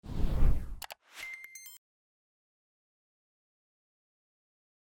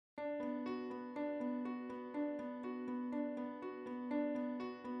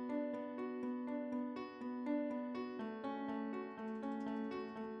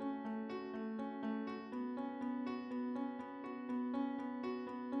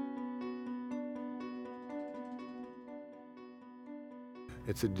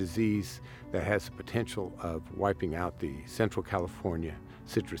It's a disease that has the potential of wiping out the Central California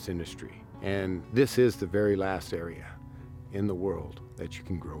citrus industry. And this is the very last area in the world that you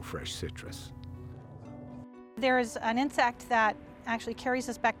can grow fresh citrus. There is an insect that actually carries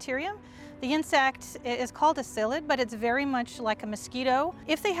this bacterium. The insect is called a psyllid, but it's very much like a mosquito.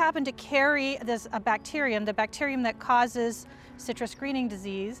 If they happen to carry a bacterium, the bacterium that causes citrus greening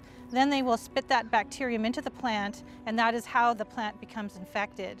disease, then they will spit that bacterium into the plant, and that is how the plant becomes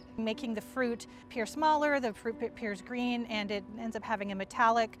infected, making the fruit appear smaller, the fruit appears green, and it ends up having a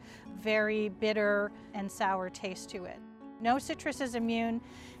metallic, very bitter and sour taste to it. No citrus is immune,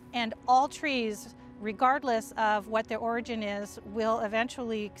 and all trees, regardless of what their origin is, will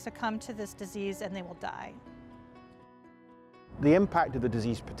eventually succumb to this disease and they will die. The impact of the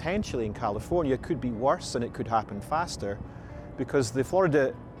disease potentially in California could be worse and it could happen faster because the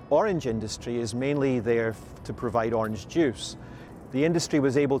Florida orange industry is mainly there to provide orange juice. The industry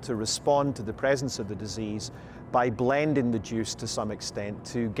was able to respond to the presence of the disease by blending the juice to some extent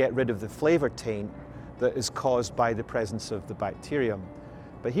to get rid of the flavor taint that is caused by the presence of the bacterium.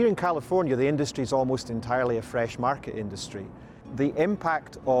 But here in California, the industry is almost entirely a fresh market industry. The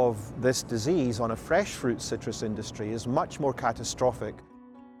impact of this disease on a fresh fruit citrus industry is much more catastrophic.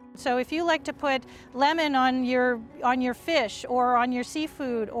 So if you like to put lemon on your fish or on your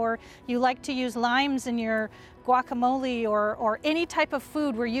seafood, or you like to use limes in your guacamole or any type of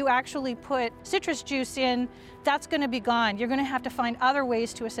food where you actually put citrus juice in, that's going to be gone. You're going to have to find other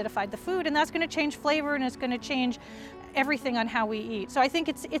ways to acidify the food, and that's going to change flavor and it's going to change everything on how we eat. So I think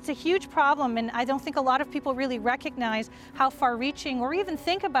it's a huge problem, and I don't think a lot of people really recognize how far-reaching or even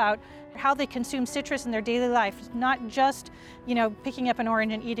think about how they consume citrus in their daily life. It's not just, picking up an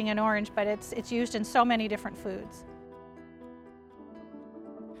orange and eating an orange, but it's used in so many different foods.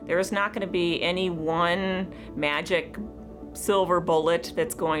 There is not going to be any one magic silver bullet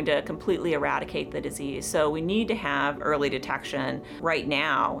that's going to completely eradicate the disease. So we need to have early detection right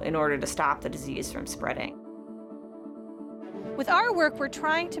now in order to stop the disease from spreading. With our work, we're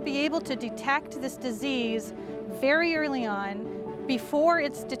trying to be able to detect this disease very early on, before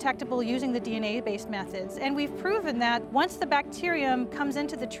it's detectable using the DNA-based methods. And we've proven that once the bacterium comes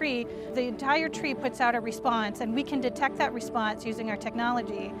into the tree, the entire tree puts out a response, and we can detect that response using our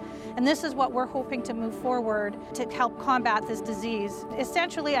technology. And this is what we're hoping to move forward to help combat this disease,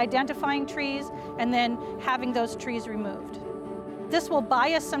 essentially identifying trees and then having those trees removed. This will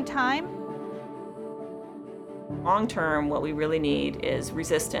buy us some time. Long term, what we really need is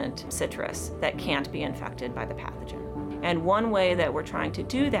resistant citrus that can't be infected by the pathogen. And one way that we're trying to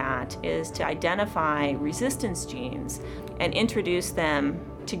do that is to identify resistance genes and introduce them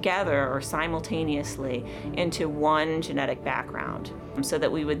together or simultaneously into one genetic background, so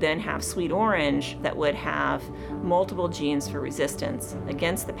that we would then have sweet orange that would have multiple genes for resistance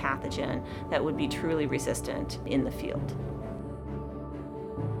against the pathogen that would be truly resistant in the field.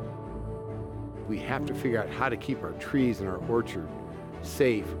 We have to figure out how to keep our trees and our orchard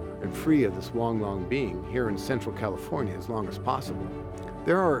safe and free of this long being here in Central California as long as possible.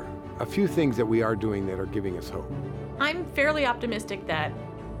 There are a few things that we are doing that are giving us hope. I'm fairly optimistic that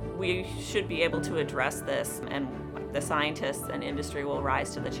we should be able to address this, and the scientists and industry will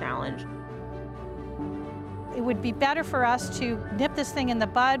rise to the challenge. It would be better for us to nip this thing in the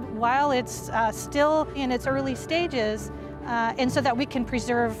bud while it's still in its early stages, and so that we can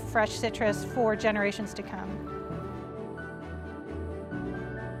preserve fresh citrus for generations to come.